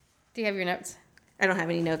Do you have your notes? I don't have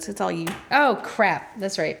any notes. It's all you. Oh, crap.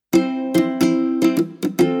 That's right. Hi,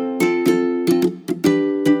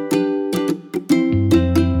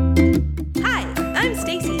 I'm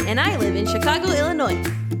Stacy, and I live in Chicago, Illinois.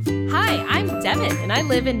 Hi, I'm Devin, and I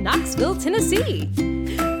live in Knoxville, Tennessee.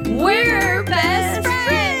 We're best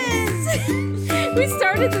friends! We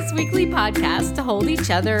started this weekly podcast to hold each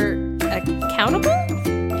other accountable?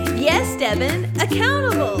 Yes, Devin,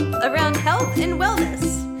 accountable around health and wellness.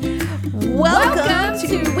 Welcome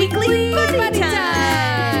to Weekly Buddy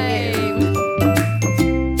Time!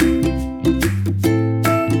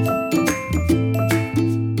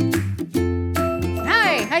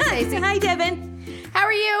 Hi, Stacey. Hi, Devin. How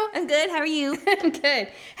are you? I'm good. How are you? I'm good.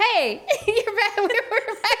 Hey, you're back. We're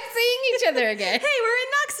back seeing each other again. Hey, we're in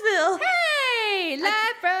Knoxville. Hey,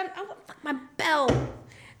 live from. Oh, fuck, my bell.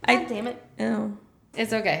 God damn it. Oh.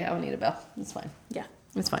 It's okay. I don't need a bell. It's fine. Yeah.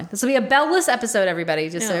 It's fine. This will be a bell-less episode, everybody,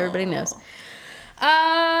 just so everybody knows.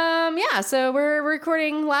 Yeah, so we're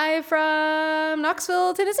recording live from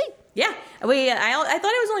Knoxville, Tennessee. Yeah. I thought it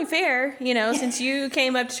was only fair, since you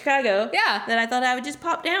came up to Chicago. Yeah. That I thought I would just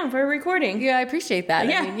pop down for a recording. Yeah, I appreciate that.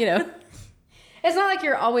 Yeah. I mean, it's not like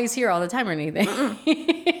you're always here all the time or anything.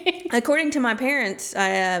 According to my parents,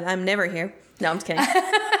 I'm never here. No, I'm just kidding.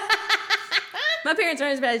 My parents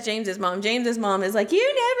aren't as bad as James's mom. James's mom is like, you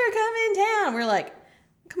never come in town. We're like,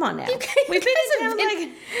 come on now. We've been in town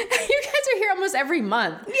you guys are here almost every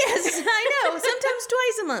month. Yes, I know. Sometimes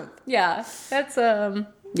twice a month. Yeah, that's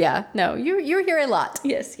yeah. No, you're here a lot.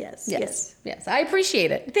 Yes. I appreciate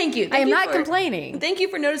it. Thank you. I am not complaining. Thank you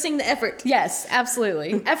for noticing the effort. Yes,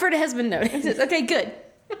 absolutely. Effort has been noticed. Okay, good.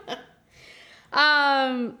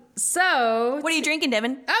 So what are you drinking,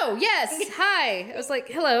 Devin? Oh, yes. Hi. I was like,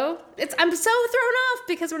 hello. I'm so thrown off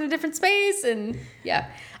because we're in a different space and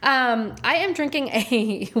yeah. I am drinking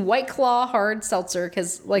a White Claw hard seltzer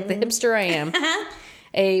because like the hipster I am.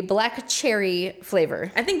 A black cherry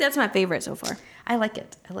flavor. I think that's my favorite so far. I like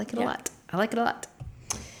it. I like it a lot. I like it a lot.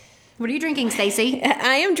 What are you drinking, Stacy?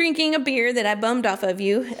 I am drinking a beer that I bummed off of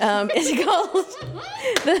you. It's called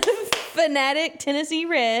the Fanatic Tennessee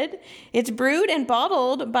Red. It's brewed and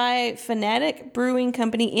bottled by Fanatic Brewing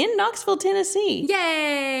Company in Knoxville, Tennessee.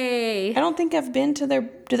 Yay! I don't think I've been to their...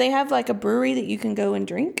 Do they have like a brewery that you can go and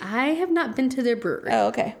drink? I have not been to their brewery. Oh,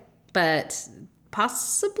 okay. But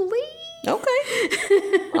possibly... Okay.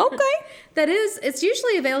 It's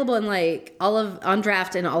usually available in like on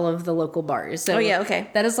draft in all of the local bars. So okay.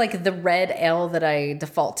 That is like the red ale that I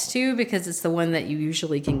default to because it's the one that you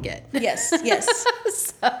usually can get. Yes.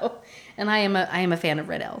 And I am a fan of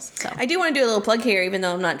red ales. So I do want to do a little plug here, even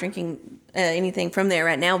though I'm not drinking anything from there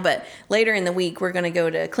right now. But later in the week, we're going to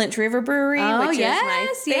go to Clinch River Brewery, which is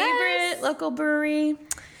my favorite local brewery.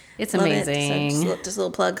 It's Love amazing. It. So just a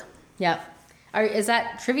little plug. Yeah. Is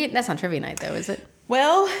that trivia? That's not trivia night though, is it?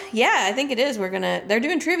 Well, yeah, I think it is. They're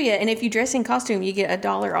doing trivia, and if you dress in costume, you get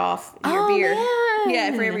 $1 off your beer. Man.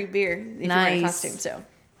 Yeah, for every beer if you wear a costume. So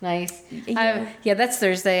nice. Yeah. That's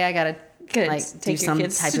Thursday. I gotta do some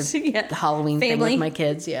type of Halloween thing with my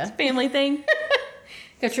kids. Yeah, family thing.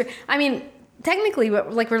 I mean, technically,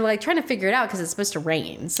 we're trying to figure it out because it's supposed to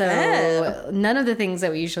rain. So none of the things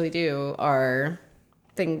that we usually do are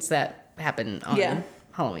things that happen on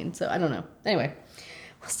Halloween. So I don't know. Anyway,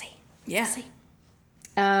 we'll see. Yeah. We'll see.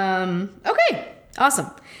 Okay,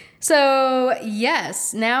 awesome. So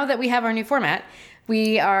yes, now that we have our new format,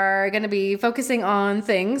 we are going to be focusing on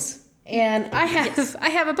things, and I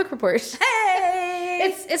have a book report.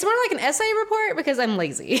 Hey, it's more like an essay report because I'm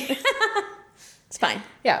lazy. It's fine.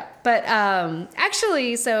 Yeah, but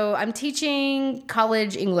actually, so I'm teaching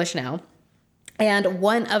college English now, and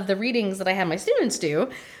one of the readings that I had my students do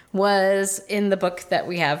was in the book that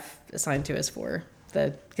we have assigned to us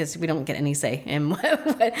because we don't get any say in what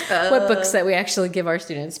books that we actually give our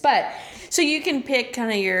students. But so you can pick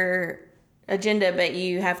kind of your agenda, but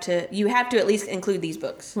you have to at least include these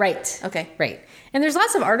books. Right. Okay. Right. And there's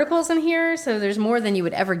lots of articles in here, so there's more than you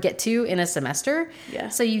would ever get to in a semester. Yeah.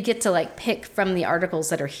 So you get to pick from the articles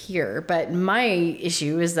that are here. But my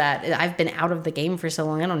issue is that I've been out of the game for so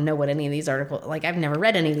long. I don't know what any of these articles, I've never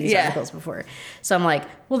read any of these articles before. So I'm like,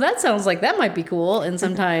 well, that sounds like that might be cool. And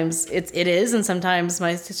sometimes it is. And sometimes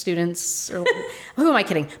my students, who am I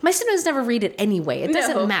kidding? My students never read it anyway. It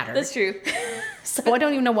doesn't matter. That's true. So I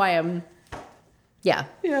don't even know why I'm... Yeah.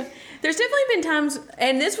 There's definitely been times,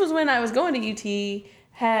 and this was when I was going to UT,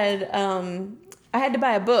 I had to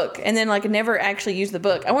buy a book and then never actually use the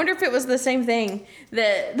book. I wonder if it was the same thing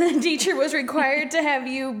that the teacher was required to have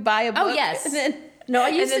you buy a book. Oh, yes. And then No, I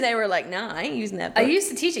And used then to. they were like, "Nah, I ain't using that I book." used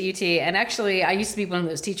to teach at UT, and actually, I used to be one of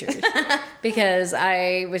those teachers because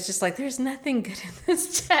I was just like, "There's nothing good in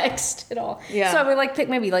this text at all." Yeah. So I would like pick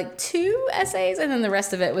maybe like 2 essays, and then the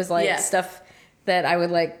rest of it was like Yeah. stuff that I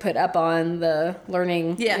would like put up on the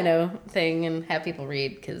learning, Yeah. thing and have people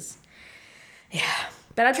read because, yeah.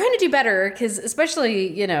 But I'm trying to do better because, especially,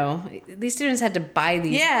 these students had to buy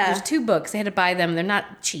these. Yeah. There's 2 books. They had to buy them. They're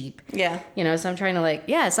not cheap. Yeah. So I'm trying to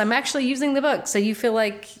yes, I'm actually using the book. So you feel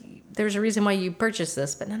like there's a reason why you purchased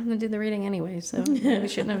this, but none of them did the reading anyway. So we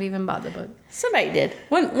shouldn't have even bought the book. Somebody did.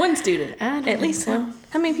 One student. I don't At least think so. one.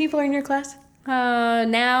 How many people are in your class?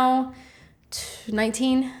 Now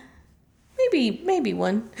 19. Maybe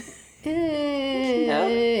one.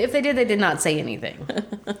 If they did not say anything.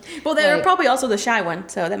 Well, they were Like- probably also the shy one,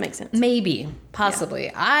 so that makes sense. Maybe,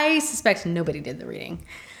 possibly. I suspect nobody did the reading.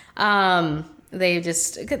 They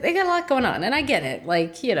got a lot going on, and I get it.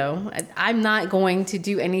 I'm not going to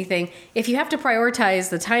do anything. If you have to prioritize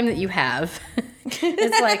the time that you have,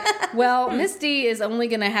 it's like, well, Miss D is only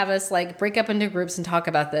going to have us break up into groups and talk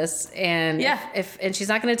about this, and Yeah. and she's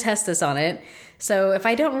not going to test us on it. So if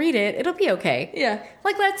I don't read it, it'll be okay. Yeah.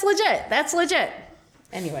 That's legit. That's legit.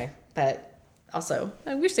 Anyway, but also,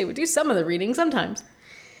 I wish they would do some of the reading sometimes.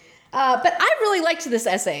 But I really liked this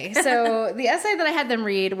essay. So the essay that I had them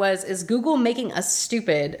read was "Is Google Making Us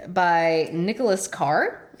Stupid?" by Nicholas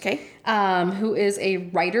Carr. Okay. Who is a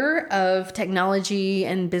writer of technology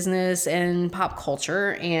and business and pop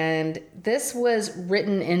culture. And this was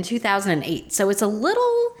written in 2008. So it's a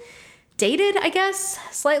little dated, I guess,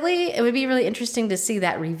 slightly. It would be really interesting to see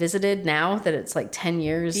that revisited now that it's 10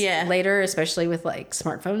 years later, especially with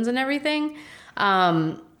smartphones and everything.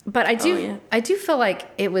 But I do feel like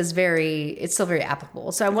it's still very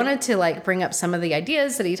applicable. So I wanted to bring up some of the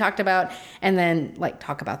ideas that he talked about and then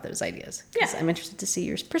talk about those ideas. Because I'm interested to see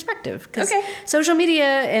your perspective. Because social media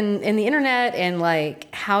and the internet and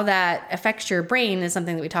how that affects your brain is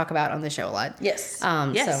something that we talk about on the show a lot. Yes. So,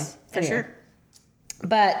 for anyway. sure.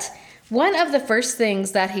 But one of the first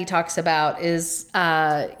things that he talks about is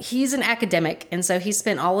he's an academic. And so he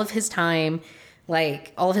spent all of his time,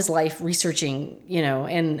 all of his life researching,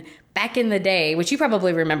 and back in the day, which you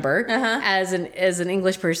probably remember as an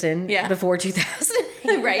English person before 2000,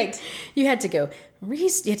 Right. You had to go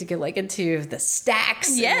into the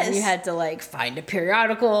stacks. Yes. And you had to find a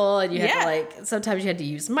periodical, and you had to sometimes you had to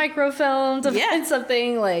use microfilm to find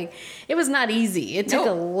something. It was not easy. It took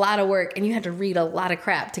a lot of work, and you had to read a lot of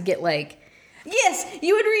crap to get Yes,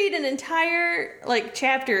 you would read an entire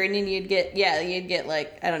chapter, and then you'd get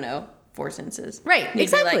I don't know, 4 sentences. Right, You'd be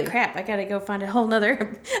exactly. crap, I gotta go find I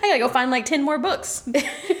gotta go find 10 more books.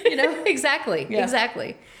 Exactly. Yeah.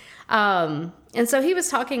 Exactly. And so he was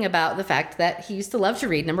talking about the fact that he used to love to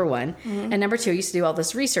read, number one, and number two, he used to do all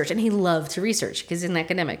this research, and he loved to research because he's an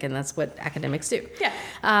academic, and that's what academics do.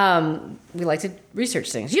 Yeah. We like to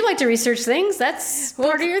research things. You like to research things. That's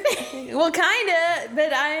part of your thing. Well, kinda,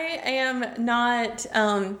 but I am not.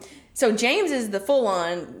 So James is the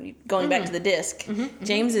full-on, going back to the disc,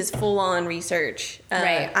 James is full-on research.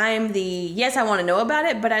 Right. I'm yes, I want to know about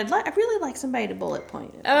it, but I really like somebody to bullet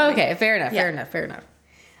point it. Oh, okay, fair enough, Yeah. fair enough.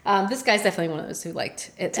 This guy's definitely one of those who liked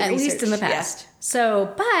it, at least research, in the yeah. past.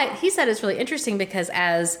 So, but he said it's really interesting because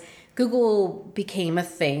as Google became a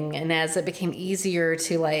thing and as it became easier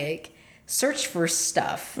to search for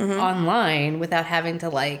stuff online without having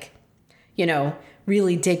to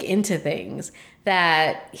really dig into things,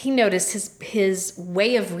 that he noticed his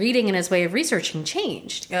way of reading and his way of researching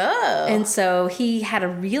changed. Oh. And so he had a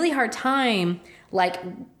really hard time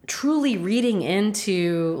truly reading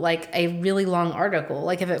into a really long article.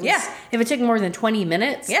 If it took more than 20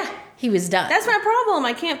 minutes, he was done. That's my problem.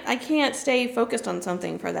 I can't stay focused on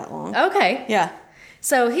something for that long. okay. Yeah.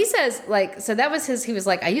 So he says, so that was he was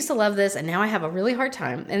I used to love this and now I have a really hard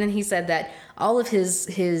time. And then he said that all of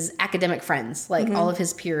his academic friends, all of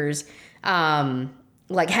his peers, had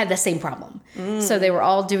the same problem. So they were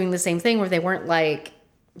all doing the same thing where they weren't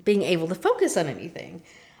being able to focus on anything.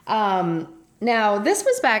 Now, this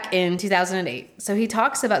was back in 2008. So he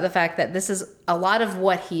talks about the fact that this is a lot of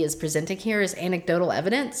what he is presenting here is anecdotal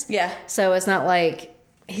evidence. Yeah. So it's not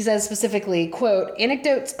he says specifically, quote,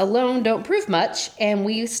 "Anecdotes alone don't prove much, and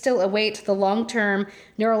we still await the long-term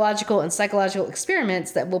neurological and psychological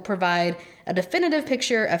experiments that will provide a definitive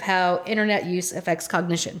picture of how internet use affects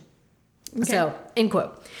cognition." Okay. So, end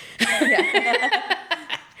quote. Yeah.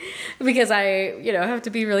 Because I, have to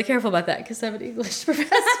be really careful about that because I'm an English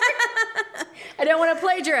professor. I don't want to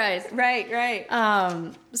plagiarize. Right.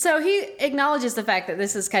 So he acknowledges the fact that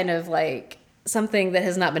this is kind of something that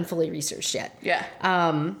has not been fully researched yet. Yeah.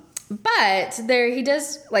 But he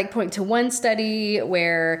does like point to one study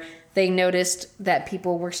where they noticed that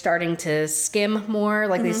people were starting to skim more.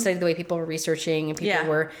 Like they studied the way people were researching, and people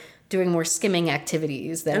were doing more skimming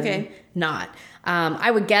activities than not. I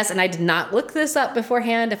would guess, and I did not look this up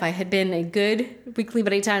beforehand. If I had been a good Weekly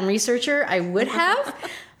Buddy Time researcher, I would have.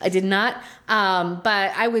 I did not.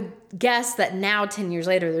 But I would guess that now, 10 years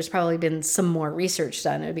later, there's probably been some more research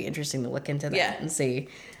done. It would be interesting to look into that and see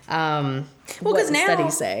what the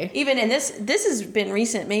studies say. Even, and this has been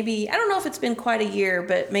recent, maybe, I don't know if it's been quite a year,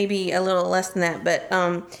 but maybe a little less than that. But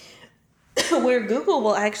where Google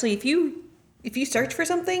will actually, if you search for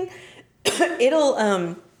something,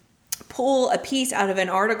 it'll pull a piece out of an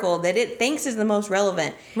article that it thinks is the most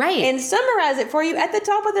relevant. Right. And summarize it for you at the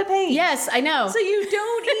top of the page. Yes, I know. So you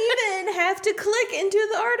don't even have to click into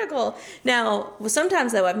the article. Now,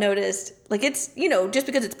 sometimes though, I've noticed, like it's, just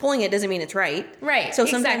because it's pulling it doesn't mean it's right. Right. So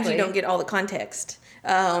sometimes you don't get all the context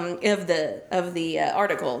of the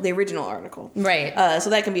article, the original article. Right. So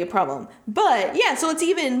that can be a problem. But yeah, so it's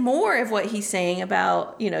even more of what he's saying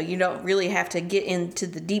about, you don't really have to get into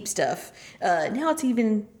the deep stuff. Now it's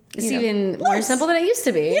even... It's even more simple than it used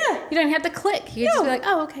to be. Yeah. You don't have to click. You just be like,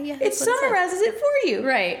 oh, okay, yeah. It summarizes it for you.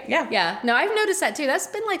 Right. Yeah. Yeah. No, I've noticed that too. That's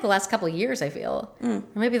been like the last couple of years, I feel. Or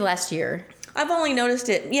maybe the last year. I've only noticed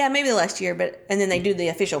it, maybe the last year, and then they do the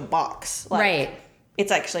official box. Like, right.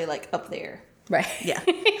 It's actually like up there. Right. Yeah.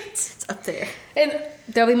 It's up there. And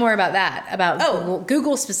there'll be more about that, about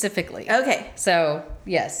Google specifically. Okay. So,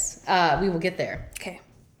 yes, we will get there. Okay.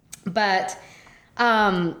 But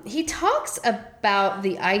he talks about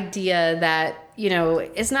the idea that,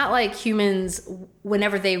 it's not like humans,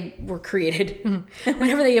 whenever they were created,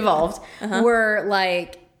 whenever they evolved, were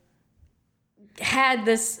like, had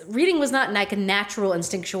this, reading was not like a natural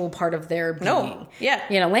instinctual part of their being. No.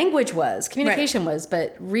 Yeah. Language was, communication was,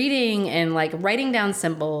 but reading and like writing down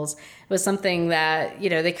symbols was something that,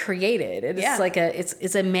 they created. It's like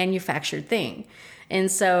it's a manufactured thing.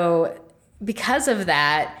 And so because of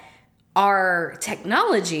that, our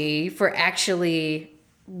technology for actually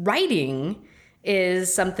writing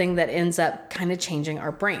is something that ends up kind of changing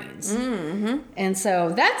our brains. Mm-hmm. And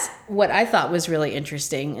so that's what I thought was really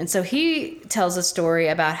interesting. And so he tells a story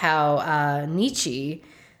about how Nietzsche,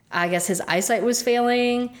 I guess his eyesight was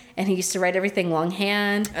failing, and he used to write everything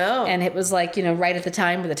longhand. Oh. And it was like, right at the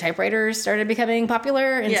time where the typewriters started becoming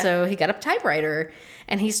popular. And so he got a typewriter,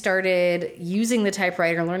 and he started using the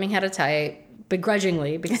typewriter, learning how to type,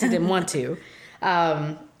 begrudgingly because he didn't want to.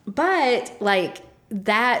 But like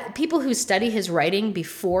that, people who study his writing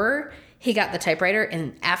before he got the typewriter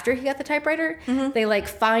and after he got the typewriter, they like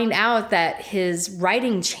find out that his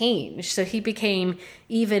writing changed. So he became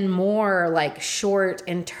even more like short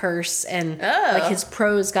and terse, and like his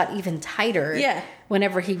prose got even tighter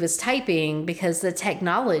whenever he was typing, because the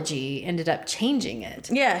technology ended up changing it.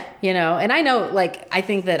 Yeah. And I know, like, I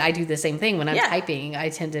think that I do the same thing when I'm typing. I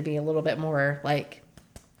tend to be a little bit more like,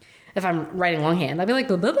 if I'm writing longhand, I'll be like,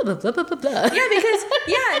 blah, blah, blah, blah, blah, blah, blah.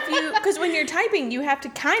 Yeah, because when you're typing, you have to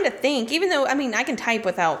kind of think, even though, I can type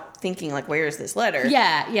without thinking, like, where is this letter?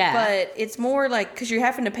 Yeah. But it's more like, because you're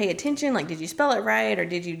having to pay attention, like, did you spell it right, or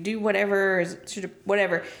did you do whatever, or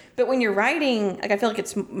whatever. But when you're writing, like, I feel like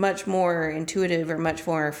it's much more intuitive or much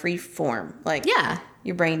more free form. Like,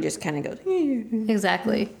 your brain just kind of goes.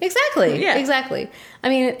 Exactly. Yeah. Exactly. I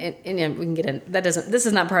mean, and we can get in. This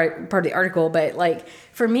is not part of the article, but like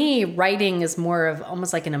for me, writing is more of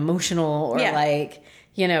almost like an emotional or like,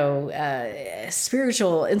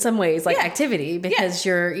 spiritual in some ways, like activity, because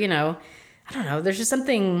you're, I don't know. There's just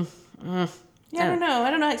something. I don't know. I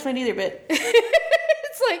don't know how to explain either, but.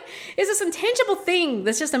 It's this intangible thing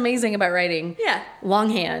that's just amazing about writing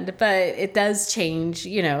longhand, but it does change,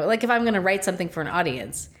 like if I'm going to write something for an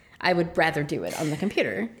audience, I would rather do it on the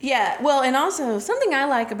computer. Yeah. Well, and also something I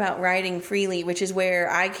like about writing freely, which is where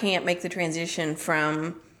I can't make the transition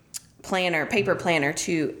from paper planner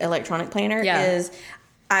to electronic planner, is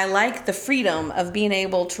I like the freedom of being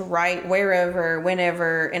able to write wherever,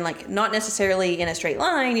 whenever, and like not necessarily in a straight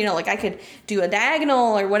line, like I could do a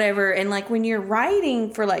diagonal or whatever. And like when you're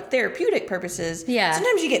writing for like therapeutic purposes,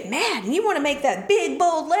 sometimes you get mad and you want to make that big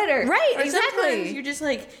bold letter. Right, or exactly. Sometimes you're just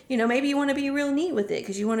like, maybe you want to be real neat with it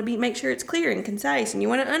because you want to make sure it's clear and concise, and you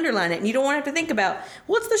want to underline it, and you don't want to have to think about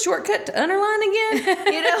what's the shortcut to underline again,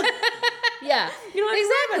 Yeah. You know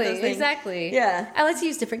Exactly. Yeah. I like to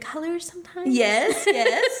use different colors sometimes. Yes.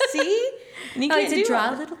 See? And you I like can't to draw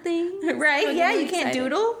little things. Right. Yeah, you can't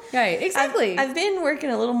doodle. Right. Exactly. I've been working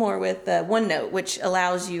a little more with OneNote, which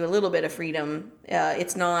allows you a little bit of freedom.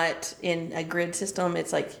 It's not in a grid system.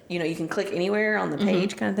 It's like, you can click anywhere on the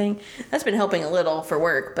page kind of thing. That's been helping a little for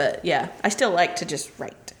work, but yeah, I still like to just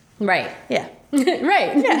write. Right. Yeah.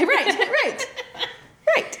 Right. Yeah, right.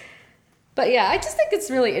 But yeah, I just think it's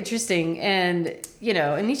really interesting. And, you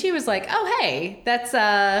know, and Nietzsche was like, oh, hey, that's,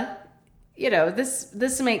 you know,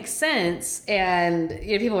 this makes sense. And,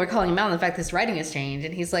 you know, people were calling him out on the fact this writing has changed.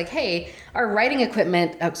 And he's like, hey, our writing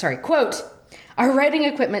equipment, quote, our writing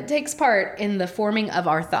equipment takes part in the forming of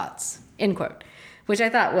our thoughts, end quote, which I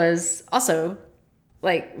thought was also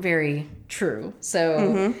like very true.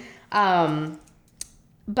 So,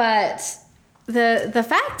 but the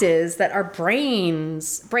fact is that our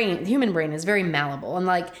the human brain is very malleable, and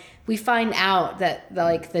like we find out that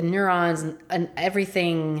the neurons and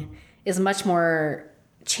everything is much more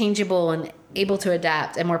changeable and able to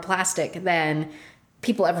adapt and more plastic than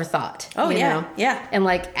people ever thought. Oh, you yeah. know? Yeah. And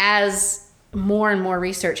like as more and more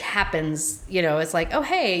research happens, you know, it's like, oh,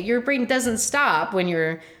 hey, your brain doesn't stop when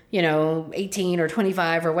you're, you know, 18 or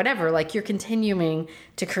 25 or whatever. Like you're continuing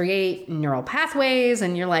to create neural pathways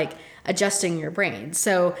and you're like adjusting your brain.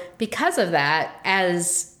 So because of that,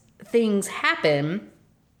 as things happen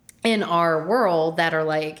in our world that are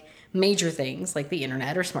like major things like the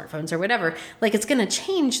internet or smartphones or whatever, like it's going to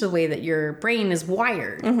change the way that your brain is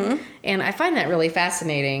wired. And I find that really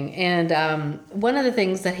fascinating. And one of the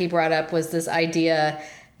things that he brought up was this idea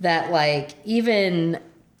that like even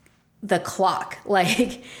the clock,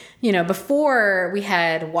 like, you know, before we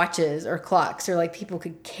had watches or clocks or like people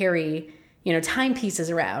could carry, you know, timepieces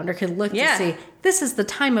around or could look to see this is the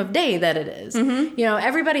time of day that it is. You know,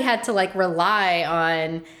 everybody had to like rely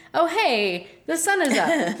on, oh, hey, the sun is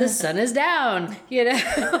up, the sun is down, you know,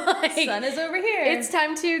 like, Sun is over here. it's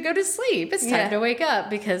time to go to sleep. It's time to wake up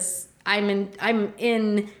because I'm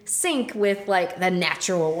in sync with like the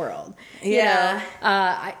natural world. You know?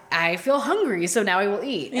 I feel hungry, so now I will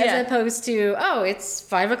eat. As opposed to, oh, it's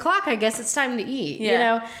 5 o'clock. I guess it's time to eat. You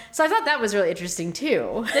know, so I thought that was really interesting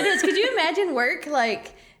too. It is. Could you imagine work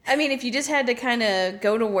like? I mean, if you just had to kind of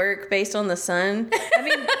go to work based on the sun, I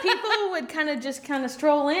mean, people would kind of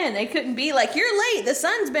stroll in. They couldn't be like, you're late. The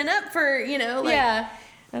sun's been up for, you know, like,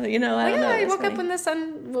 you know, I don't know. I woke up when the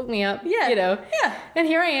sun woke me up. Yeah. You know. Yeah. And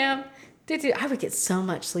here I am. I would get so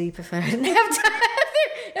much sleep if I didn't have time.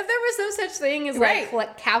 If there was no such thing as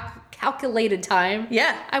like calculated time.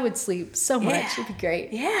 Yeah. I would sleep so much. It'd be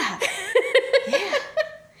great. Yeah.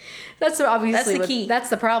 That's obviously That's the key. That's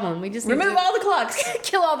the problem. We just Remove all the clocks.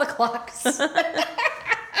 kill all the clocks. But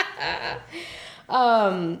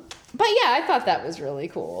yeah, I thought that was really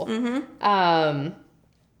cool.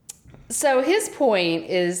 So his point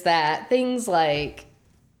is that things like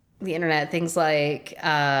the internet, things like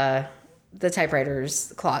the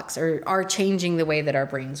typewriters, clocks are changing the way that our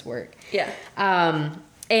brains work. Yeah.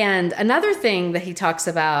 And another thing that he talks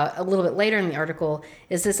about a little bit later in the article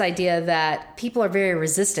is this idea that people are very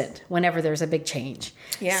resistant whenever there's a big change.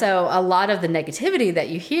 Yeah. So a lot of the negativity that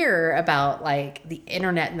you hear about like the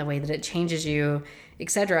internet and the way that it changes you,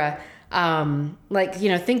 etc. Like, you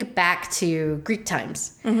know, think back to Greek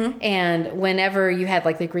times. And whenever you had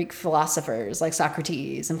like the Greek philosophers like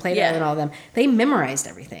Socrates and Plato and all of them, they memorized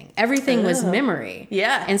everything. Everything was memory.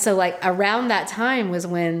 Yeah. And so like around that time was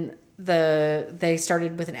when they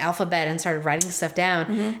started with an alphabet and started writing stuff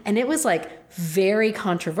down. And it was like very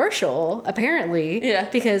controversial, apparently. Yeah.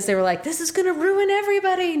 Because they were like, this is going to ruin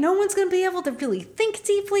everybody. No one's going to be able to really think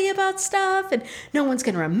deeply about stuff. And no one's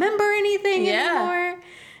going to remember anything anymore.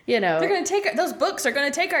 You know, They're going to take those books are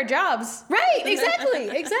going to take our jobs. right.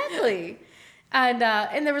 Exactly. And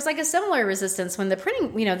there was like a similar resistance when the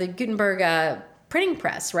printing, you know, the Gutenberg, printing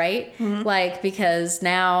press, right? Like, because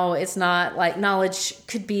now it's not like knowledge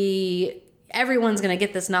could be, everyone's going to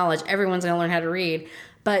get this knowledge. Everyone's going to learn how to read,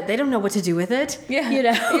 but they don't know what to do with it. Yeah. You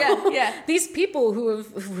know? Yeah. These people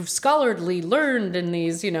who've scholarly learned in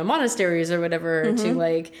these, you know, monasteries or whatever to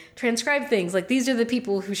like transcribe things, like these are the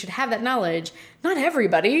people who should have that knowledge. Not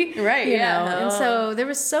everybody. Right. You Yeah. know? And so there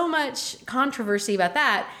was so much controversy about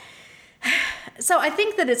that. So I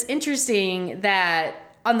think that it's interesting that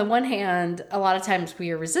on the one hand, a lot of times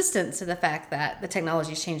we are resistant to the fact that the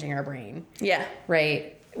technology is changing our brain. Yeah.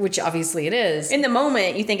 Right. Which obviously it is. In the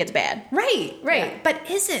moment, you think it's bad. Right. Yeah.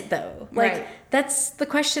 But is it though? Like, Right. that's the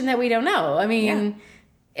question that we don't know. I mean,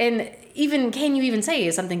 and even, can you even say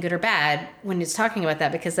is something good or bad when it's talking about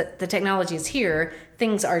that? Because the technology is here,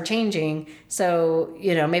 things are changing. So,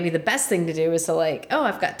 you know, maybe the best thing to do is to like, oh,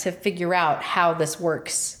 I've got to figure out how this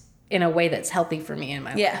works in a way that's healthy for me in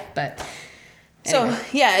my life. But anyway. So,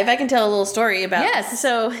 yeah, if I can tell a little story about Yes.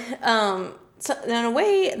 So, in a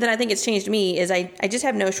way that I think it's changed me is I just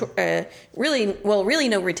have no really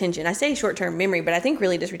no retention. I say short-term memory, but I think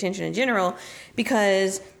really just retention in general,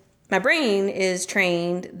 because my brain is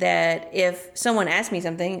trained that if someone asks me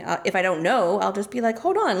something, if I don't know, I'll just be like,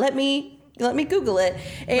 hold on, let me Google it.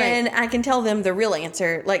 And I can tell them the real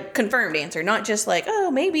answer, like confirmed answer, not just like, oh,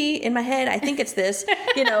 maybe in my head, I think it's this,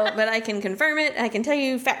 but I can confirm it. I can tell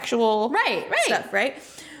you factual stuff, right?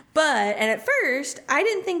 But, and at first, I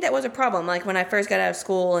didn't think that was a problem. Like when I first got out of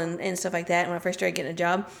school and stuff like that, when I first started getting a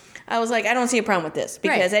job, I was like, I don't see a problem with this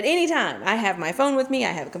because at any time I have my phone with me,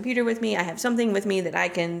 I have a computer with me, I have something with me that I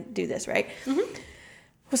can do this, right? Mm-hmm.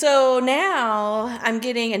 So now I'm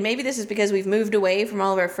getting, and maybe this is because we've moved away from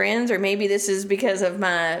all of our friends, or maybe this is because of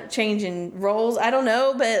my change in roles. I don't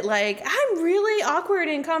know, but like I'm really awkward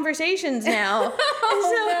in conversations now.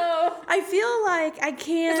 No. I feel like I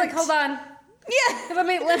can't. It's like, hold on. Yeah. Let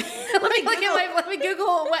me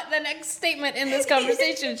Google what the next statement in this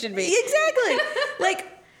conversation should be. Exactly. Like,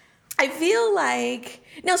 I feel like,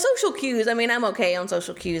 now social cues, I mean, I'm okay on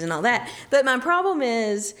social cues and all that, but my problem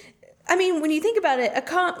is, I mean, when you think about it,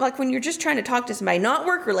 like when you're just trying to talk to somebody, not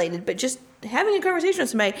work related, but just having a conversation with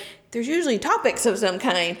somebody, there's usually topics of some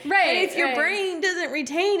kind. Right. And if your brain doesn't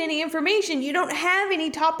retain any information, you don't have any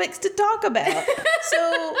topics to talk about.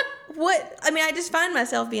 So I just find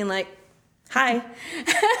myself being like, hi.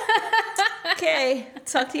 Okay,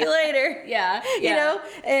 talk to you later. Yeah.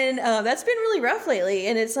 And that's been really rough lately.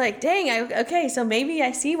 And it's like, dang, okay, so maybe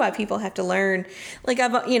I see why people have to learn, like,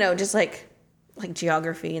 just like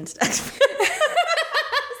geography and stuff.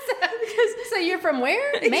 So you're from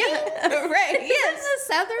where? Maine? Right, yes.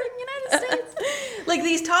 The southern United States? Like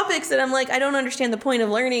these topics that I'm like, I don't understand the point of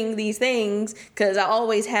learning these things because I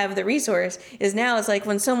always have the resource, is now it's like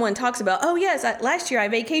when someone talks about, oh yes, last year I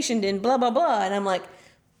vacationed in blah, blah, blah. And I'm like,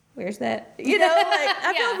 where's that? Like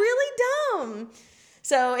I feel really dumb.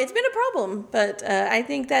 So it's been a problem, but I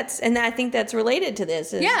think that's related to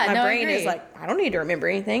this. My brain is like, I don't need to remember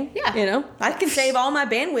anything. Yeah. I can save all my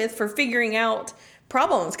bandwidth for figuring out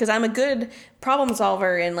problems because I'm a good problem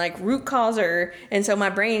solver and like root causer. And so my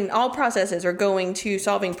brain, all processes are going to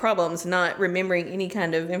solving problems, not remembering any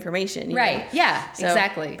kind of information. Right. Yeah,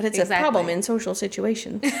 exactly. But it's a problem in social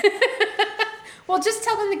situations. Well, just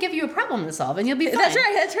tell them to give you a problem to solve and you'll be fine.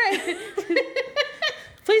 That's right.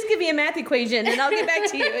 Please give me a math equation and I'll get back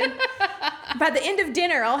to you. And by the end of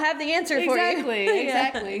dinner, I'll have the answer for you.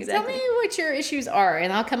 Exactly. Tell me what your issues are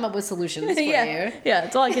and I'll come up with solutions for you. Yeah,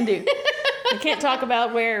 that's all I can do. I can't talk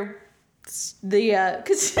about where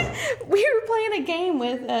because we were playing a game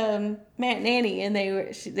with Matt and Annie, and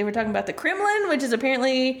they were talking about the Kremlin, which is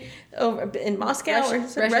apparently over in Moscow or Russia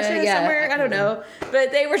somewhere. I don't know,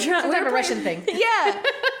 but they were trying. We have a Russian thing. Yeah,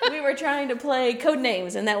 we were trying to play code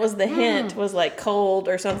names, and that was the hint was like cold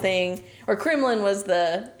or something, or Kremlin was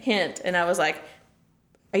the hint, and I was like,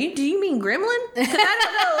 do you mean gremlin? Because I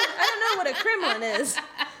don't know what a Kremlin is.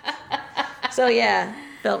 So yeah.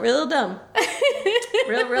 Felt real dumb.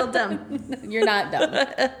 Real dumb. You're not dumb.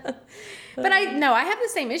 But I have the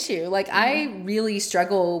same issue. Like I really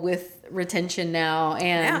struggle with retention now.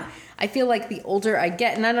 And I feel like the older I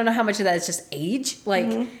get, and I don't know how much of that is just age.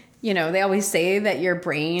 Like, they always say that your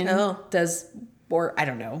brain does, or I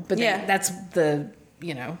don't know, but that's the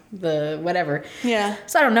whatever. Yeah.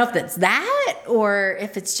 So I don't know if that's that or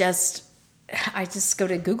if it's just, I just go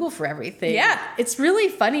to Google for everything. Yeah. It's really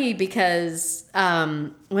funny because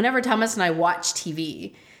whenever Thomas and I watch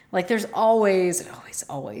TV, like there's always,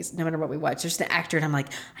 no matter what we watch, there's an actor and I'm like,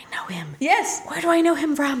 I know him. Yes. Where do I know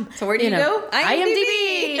him from? So where do you go?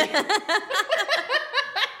 IMDb.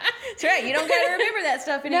 That's right. You don't got to remember that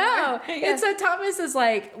stuff anymore. No. Yeah. And so Thomas is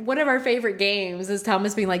like, one of our favorite games is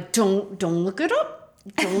Thomas being like, don't look it up.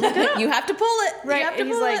 Don't look it up. You have to pull it. Right. And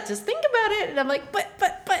he's like, just think about it. And I'm like, but.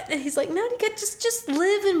 And he's like, no, you got just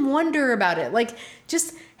live and wonder about it. Like,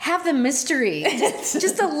 just have the mystery.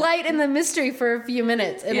 just a light in the mystery for a few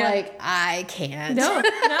minutes. And like, I can't. No.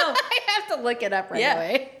 I have to look it up right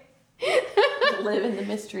away. Live in the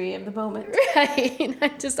mystery of the moment. Right.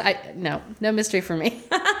 No mystery for me.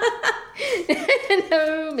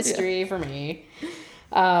 No mystery for me.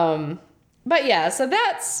 But yeah, so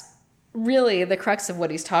that's really the crux of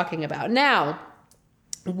what he's talking about. Now,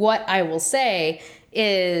 what I will say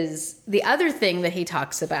is the other thing that he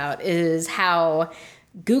talks about is how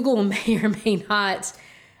Google may or may not,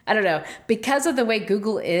 I don't know, because of the way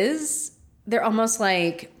Google is, they're almost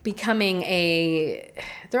like they're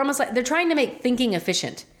trying to make thinking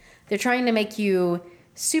efficient. They're trying to make you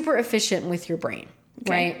super efficient with your brain,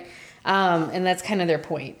 right? And that's kind of their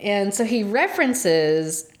point. And so he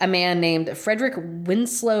references a man named Frederick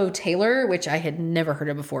Winslow Taylor, which I had never heard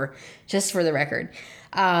of before, just for the record.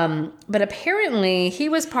 But apparently he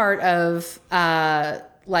was part of,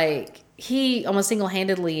 he almost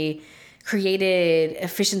single-handedly created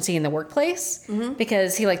efficiency in the workplace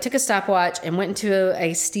because he like took a stopwatch and went into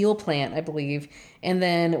a steel plant, I believe, and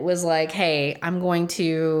then was like, hey, I'm going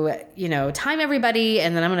to, time everybody,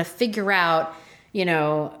 and then I'm going to figure out,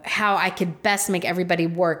 how I could best make everybody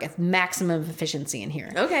work at maximum efficiency in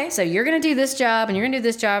here. Okay. So you're going to do this job, and you're going to do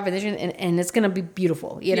this job, and it's going to be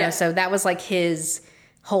beautiful, know? So that was like his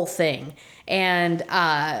whole thing. And,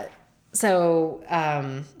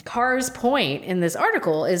 Carr's point in this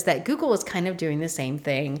article is that Google is kind of doing the same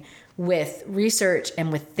thing with research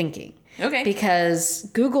and with thinking. Okay. Because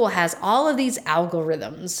Google has all of these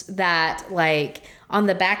algorithms that like on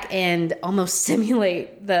the back end almost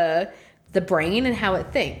simulate the brain and how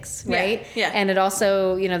it thinks, right? Yeah. And it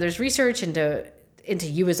also, there's research into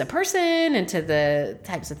you as a person, into the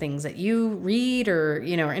types of things that you read or,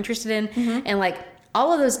 are interested in. And like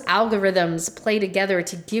all of those algorithms play together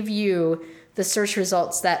to give you the search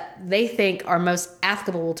results that they think are most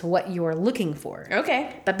applicable to what you are looking for.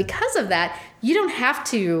 Okay. But because of that, you don't have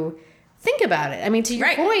to think about it. I mean, to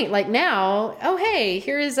your point, like now, oh, hey,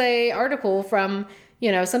 here is a article from,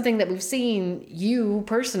 something that we've seen you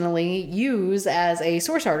personally use as a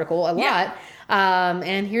source article a lot.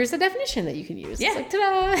 And here's the definition that you can use. Yeah. It's like,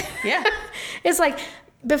 ta-da. Yeah. It's like,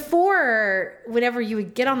 before, whenever you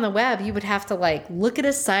would get on the web, you would have to like look at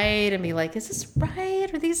a site and be like, is this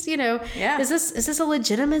right? Are these, is this a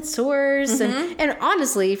legitimate source? And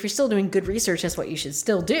honestly, if you're still doing good research, that's what you should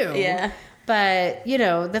still do. Yeah. But,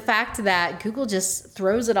 the fact that Google just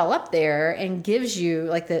throws it all up there and gives you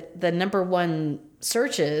like the number one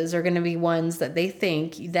searches are going to be ones that they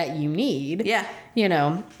think that you need. Yeah.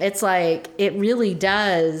 It's like, it really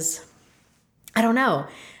does. I don't know.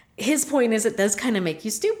 His point is it does kind of make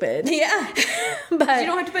you stupid. Yeah. But you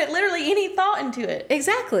don't have to put literally any thought into it.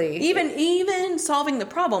 Exactly. Even solving the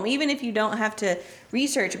problem, even if you don't have to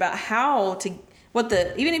research about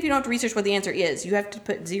even if you don't have to research what the answer is, you have to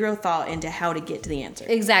put zero thought into how to get to the answer.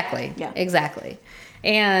 Exactly. Yeah. Exactly.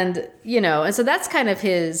 And, and so that's kind of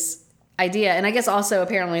his idea. And I guess also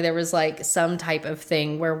apparently there was like some type of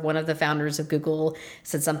thing where one of the founders of Google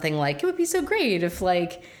said something like, it would be so great if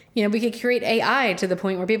like, we could create AI to the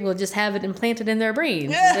point where people would just have it implanted in their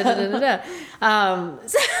brains. Yeah.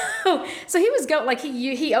 So he was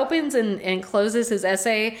he opens and closes his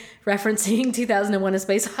essay referencing 2001: A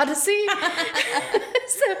Space Odyssey.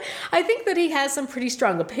 So I think that he has some pretty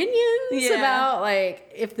strong opinions about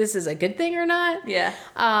like if this is a good thing or not. Yeah.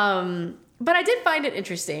 But I did find it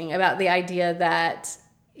interesting about the idea that,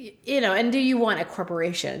 and do you want a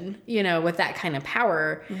corporation, with that kind of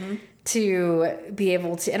power? To be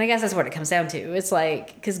able to, and I guess that's what it comes down to. It's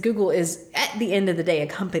like, because Google is at the end of the day a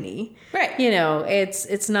company, right?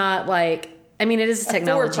 It's not like, I mean, it is a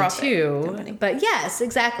technology too, company. But yes,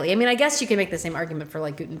 exactly. I mean, I guess you can make the same argument for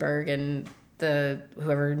like Gutenberg and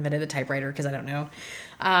whoever invented the typewriter, because I don't know,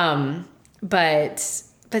 but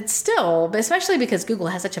still, especially because Google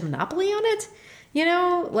has such a monopoly on it,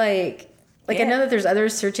 I know that there's other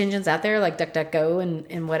search engines out there like DuckDuckGo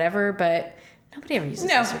and whatever, but nobody ever uses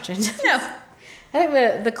those search engines. No. I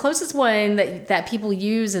think the closest one that people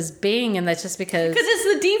use is Bing, and that's just because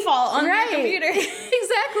it's the default on your computer.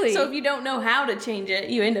 Exactly. So if you don't know how to change it,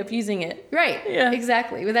 you end up using it. Right. Yeah.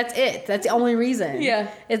 Exactly. But that's it. That's the only reason. Yeah.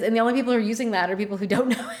 And the only people who are using that are people who don't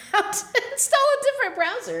know how to install a different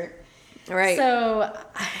browser. Right. So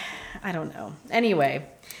I don't know. Anyway,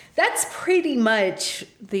 that's pretty much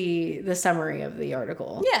the summary of the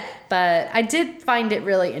article. Yeah. But I did find it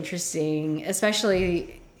really interesting,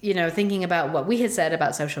 especially, thinking about what we had said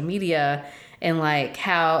about social media and like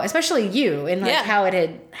how, especially you, and like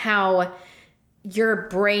how your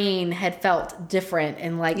brain had felt different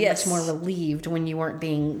and like much more relieved when you weren't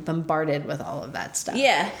being bombarded with all of that stuff.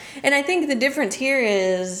 Yeah. And I think the difference here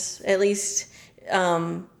is at least,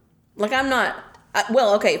 like I'm not,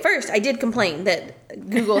 first, I did complain that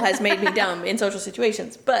Google has made me dumb in social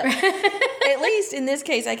situations. But at least in this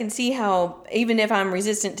case, I can see how, even if I'm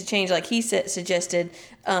resistant to change, like he suggested,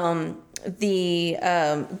 Google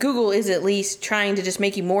is at least trying to just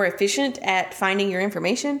make you more efficient at finding your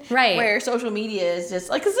information. Right. Where social media is just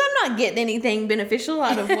like, because I'm not getting anything beneficial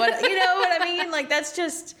out of what, you know what I mean? Like, that's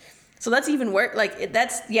just... So that's even worse. Like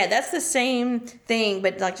that's the same thing,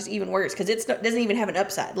 but like just even worse because it doesn't even have an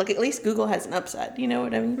upside. Like at least Google has an upside. You know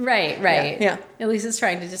what I mean? Right. Yeah. At least it's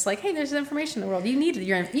trying to just like, hey, there's information in the world. You need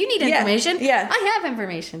information. Yeah. I have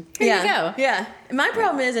information. Here you go. Yeah. My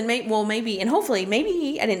problem is, and hopefully,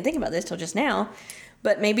 I didn't think about this till just now,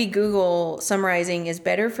 but maybe Google summarizing is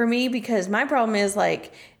better for me because my problem is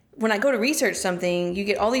like when I go to research something, you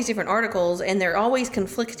get all these different articles, and they're always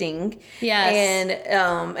conflicting. Yes. And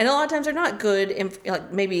a lot of times they're not good.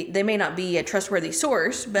 Like maybe they may not be a trustworthy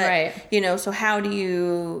source, but Right. So how do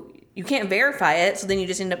you can't verify it? So then you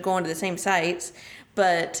just end up going to the same sites.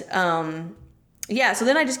 But so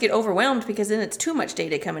then I just get overwhelmed because then it's too much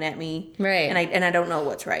data coming at me, Right. And I don't know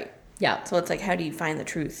what's right. Yeah. So it's like, how do you find the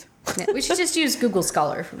truth? Yeah, we should just use Google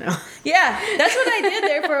Scholar from now. Yeah, that's what I did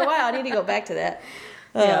there for a while. I need to go back to that.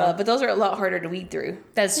 Yeah. But those are a lot harder to weed through.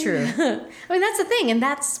 That's true. I mean, that's the thing, and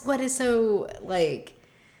that's what is so like.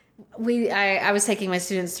 I was taking my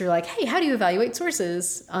students through like, hey, how do you evaluate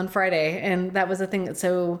sources on Friday? And that was the thing that's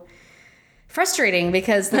so frustrating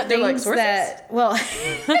because the They're like, things sources? that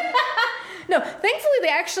no, thankfully they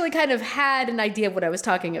actually kind of had an idea of what I was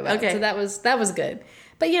talking about. Okay. So that was good.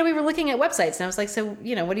 But we were looking at websites and I was like, so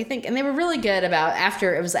what do you think? And they were really good about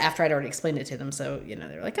after I'd already explained it to them. So they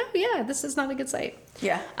were like, oh yeah, this is not a good site.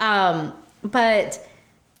 Yeah. But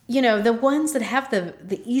the ones that have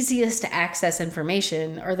the easiest to access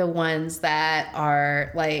information are the ones that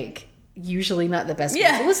are like usually not the best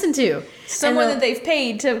ones to listen to. Someone that they've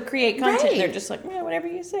paid to create content. Right. They're just like, yeah, whatever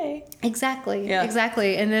you say. Exactly. Yeah.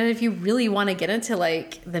 Exactly. And then if you really want to get into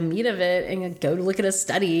like the meat of it and go to look at a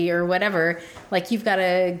study or whatever, like you've got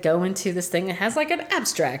to go into this thing that has like an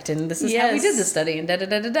abstract and this is how we did the study and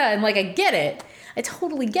da-da-da-da-da. And like, I get it. I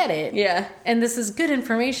totally get it. Yeah. And this is good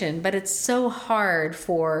information, but it's so hard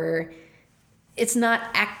it's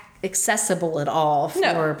not accessible at all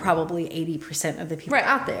for probably 80% of the people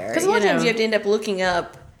out there. Because a lot of times you have to end up looking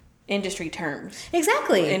up industry terms.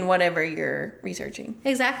 Exactly. In whatever you're researching.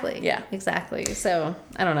 Exactly. Yeah. Exactly. So,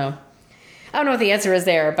 I don't know. I don't know what the answer is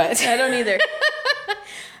there, but... I don't either.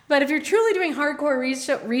 But if you're truly doing hardcore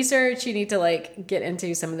research, you need to like get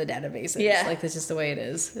into some of the databases. Yeah. Like that's just the way it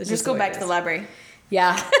is. It's Just go back to the library.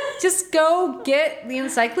 Yeah. Just go get the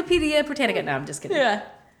Encyclopedia Britannica. No, I'm just kidding. Yeah.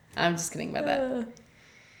 I'm just kidding about that.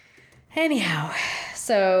 Anyhow,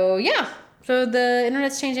 so yeah. So the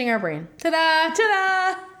internet's changing our brain. Ta-da!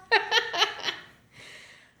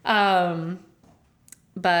 Ta-da!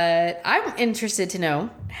 But I'm interested to know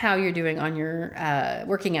how you're doing on your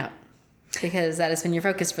working out. Because that has been your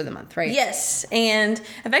focus for the month, right? Yes, and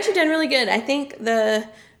I've actually done really good. I think a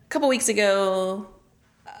couple weeks ago,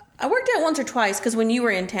 I worked out once or twice because when you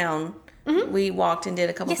were in town, we walked and did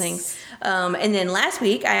a couple things. And then last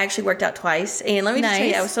week, I actually worked out twice. And let me just tell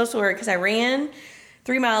you, I was so sore because I ran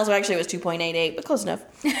 3 miles. Well, actually, it was 2.88, but close enough.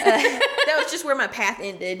 That was just where my path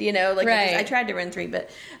ended, Like I tried to run 3, but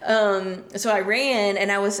so I ran,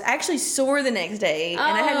 and I was actually sore the next day, and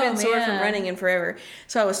I hadn't been sore from running in forever.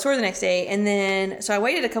 So I was sore the next day, and then so I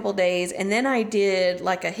waited a couple days, and then I did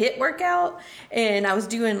like a HIIT workout, and I was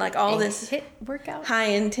doing like all this HIIT workout, high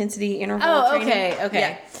intensity interval training. Okay.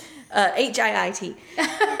 Yeah. HIIT.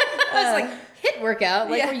 I was like, HIIT workout?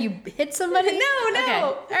 Like where you hit somebody? No. Okay.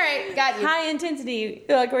 All right, got you. High intensity,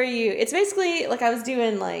 like where it's basically like I was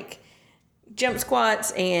doing like jump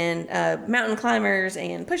squats and mountain climbers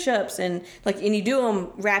and push-ups and you do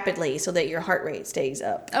them rapidly so that your heart rate stays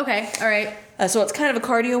up. Okay, all right. So it's kind of a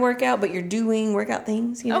cardio workout, but you're doing workout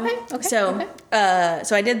things, Okay. So,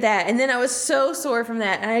 so I did that, and then I was so sore from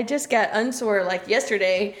that, and I just got unsore like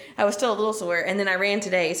yesterday. I was still a little sore, and then I ran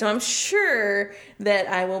today, so I'm sure that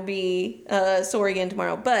I will be sore again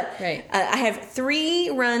tomorrow. But right. I have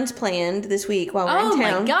 3 runs planned this week while we're in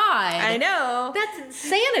town. Oh my God! I know, that's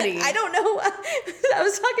insanity. I don't know. I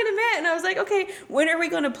was talking to Matt, and I was like, "Okay, when are we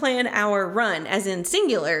going to plan our run, as in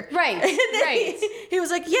singular?" Right. And then Right. He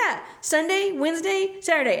was like, "Yeah, Sunday, Wednesday,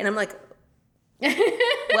 Saturday," and I'm like,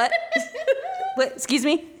 "What? What? Excuse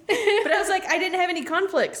me?" But I was like, I didn't have any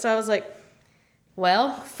conflicts, so I was like,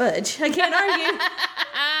 well, fudge. I can't argue.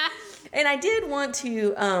 And I did want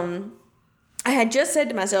to. I had just said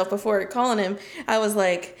to myself before calling him, I was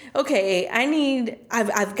like, okay,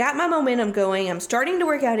 I've got my momentum going. I'm starting to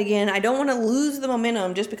work out again. I don't want to lose the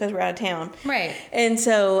momentum just because we're out of town. Right. And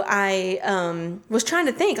so I was trying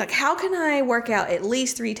to think, like, how can I work out at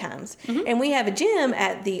least 3 times? Mm-hmm. And we have a gym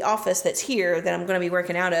at the office that's here that I'm going to be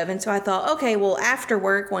working out of. And so I thought, okay, well, after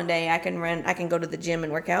work one day I can go to the gym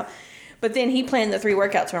and work out. But then he planned the 3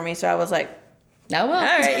 workouts for me. So I was like, oh, well.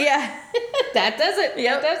 all right, yeah. That does it.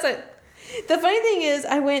 Yep. That does it. The funny thing is,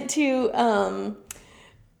 I went to,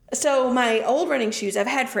 so my old running shoes I've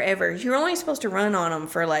had forever. You're only supposed to run on them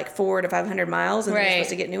for like 400 to 500 miles, and then you're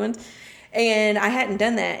supposed to get new ones. And I hadn't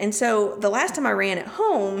done that. And so the last time I ran at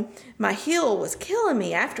home, my heel was killing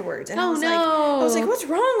me afterwards. And I was like, what's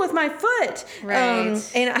wrong with my foot? Right.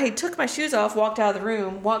 And I took my shoes off, walked out of the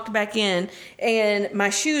room, walked back in, and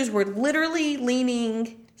my shoes were literally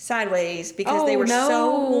leaning sideways because they were no.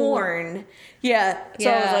 so worn. Yeah. So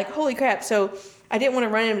I was Yeah. like, holy crap. So I didn't want to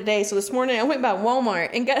run in today. So this morning I went by Walmart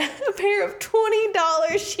and got a pair of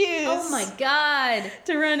 $20 shoes. Oh my God.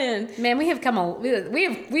 To run in. Man, we have we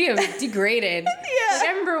have degraded. Yeah. Like, I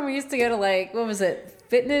remember when we used to go to like, what was it?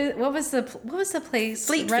 Fitness. What was the place?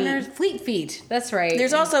 Fleet Feet. That's right.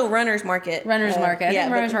 There's also Runner's Market. Runner's Market. I think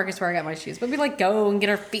but- Runner's Market's where I got my shoes. But we like go and get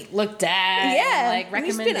our feet looked at. Yeah, and, like and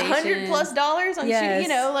you spent recommendations. $100+ on Yes. shoes. You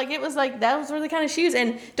know, like it was like those were the kind of shoes.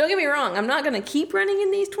 And don't get me wrong, I'm not going to keep running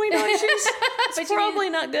in these $20 shoes. But It's you probably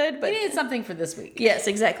not good, but We needed something for this week. yes,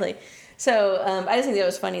 exactly. So I just think that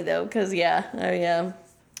was funny though, because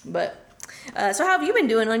but so how have you been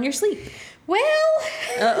doing on your sleep? Well,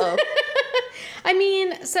 Uh-oh. I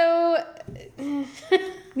mean, so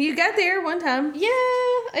You got there one time. yeah,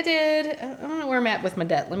 I did. I don't know where I'm at with my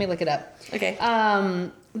debt. Let me look it up. Okay.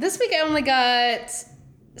 This week I only got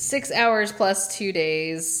 6 hours plus 2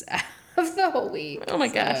 days of the whole week. Oh my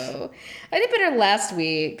gosh. So, I did better last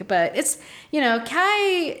week, but it's,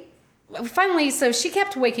 Kai finally, so she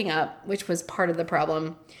kept waking up, which was part of the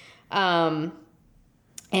problem.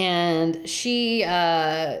 And she,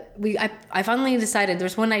 I finally decided, there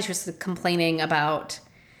was one night she was complaining about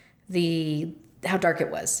how dark it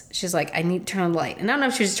was. She's like, I need to turn on the light. And I don't know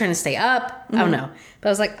if she was just trying to stay up. I don't know. But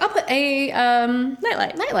I was like, I'll put a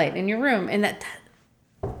nightlight in your room. And that,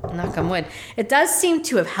 knock on wood, it does seem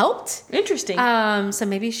to have helped. Interesting. So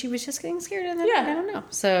maybe she was just getting scared, and then Yeah. I don't know.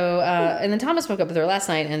 So and then Thomas woke up with her last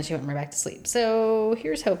night, and she went right back to sleep. So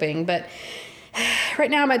here's hoping. But right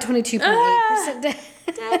now I'm at 22.8% debt.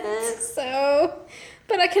 So,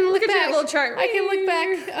 but I can look at your back. little chart. I can look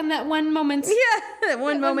back on that one moment. yeah, that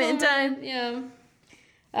one moment in time. Yeah.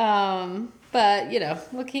 But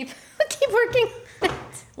we'll keep working.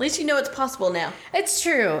 At least you know it's possible now. It's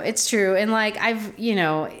true. And like I've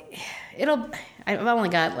only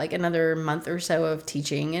got like another month or so of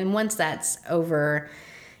teaching, and once that's over,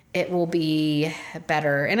 it will be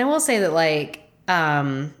better. And I will say that like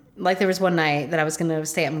there was one night that I was going to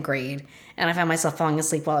stay up and grade, and I found myself falling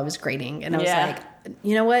asleep while I was grading, and I was like,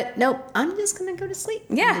 you know what? Nope, I'm just going to go to sleep.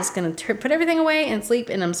 Yeah. I'm just going to put everything away and sleep,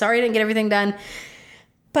 and I'm sorry I didn't get everything done,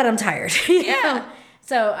 but I'm tired. you know?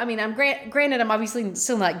 So, I mean, I'm granted, I'm obviously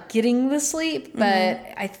still not getting the sleep, but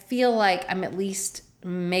I feel like I'm at least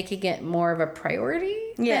making it more of a priority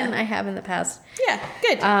than I have in the past. Yeah,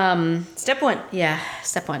 good. Step one. Yeah,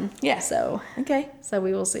 step one. Yeah. So Okay.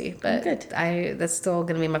 we will see, but Good. that's still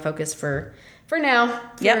going to be my focus for now.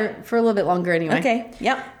 Yep. For a little bit longer anyway. Okay.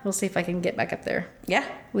 Yep. We'll see if I can get back up there. Yeah.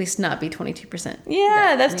 At least not be 22%.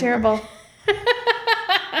 Yeah, that's terrible.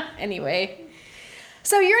 Anyway.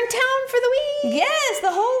 So you're in town for the week. Yes,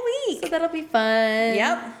 the whole week. So that'll be fun.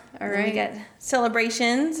 Yep. All And right. we got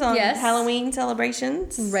celebrations on Yes. Halloween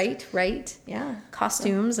celebrations. Right. Yeah.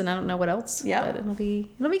 Costumes and I don't know what else. Yep. But it'll be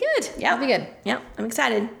good. Yeah. It'll be good. Yep. I'm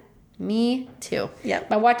excited. Me too. Yep.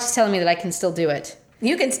 My watch is telling me that I can still do it.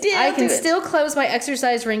 You can still I can do it. still close my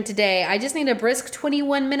exercise ring today. I just need a brisk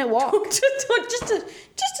 21-minute walk. just a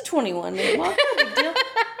 21-minute walk. No big deal.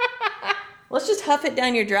 Let's just huff it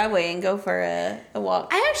down your driveway and go for a walk.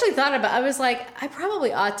 I actually thought about. I was like, I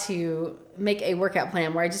probably ought to make a workout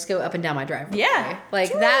plan where I just go up and down my driveway. Yeah. like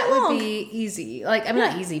It's that really long. would be easy. Like I'm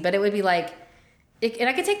not easy, but it would be like, and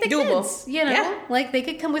I could take the Doable. kids. You know, Yeah. like they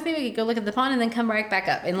could come with me. We could go look at the pond and then come right back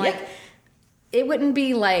up. And like, it wouldn't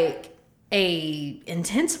be like a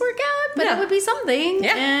intense workout, but No. it would be something.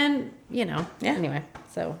 Yeah. And Yeah. anyway.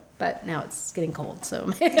 So, but now it's getting cold,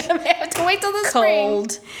 so I have to wait till the spring.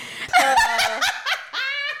 Cold.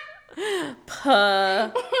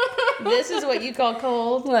 This is what you call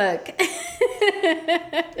cold. Look.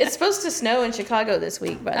 It's supposed to snow in Chicago this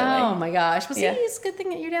week, by the way. Oh my gosh. Well, see, Yeah. it's a good thing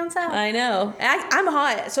that you're down south. I know. I'm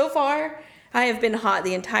hot. So far, I have been hot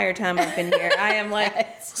the entire time I've been here. I am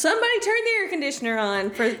like, somebody turn the air conditioner on,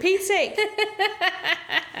 for Pete's sake.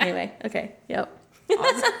 Anyway, okay. Yep.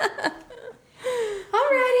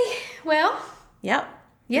 Alrighty. Well, Yep.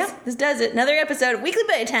 Yep. This does it. Another episode of Weekly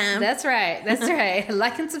Bedtime. that's right. That's right.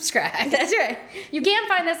 Like and subscribe. That's right. You can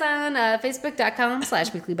find us on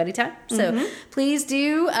facebook.com/weeklybuddytime. So please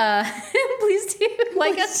do, please do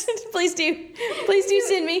like us. Please do. Please do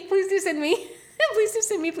send me. Please do send me. Please do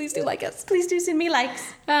send me. Please do like us. Please do send me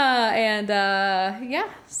likes. Yeah.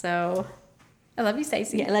 So I love you,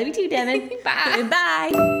 Stacey. Yeah, I love you too, Devin. Bye.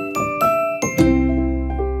 Bye.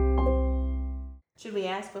 Should we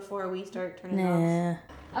ask before we start turning off?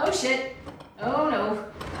 Oh shit. Oh no.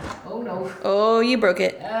 Oh no. Oh, you broke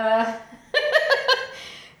it.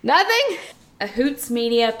 Nothing. A Hoots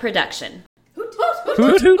Media production. Hoot, hoot,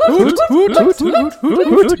 hoot, hoot. Hoot, hoot, hoot, hoot,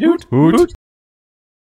 hoot, hoot, hoot, hoot.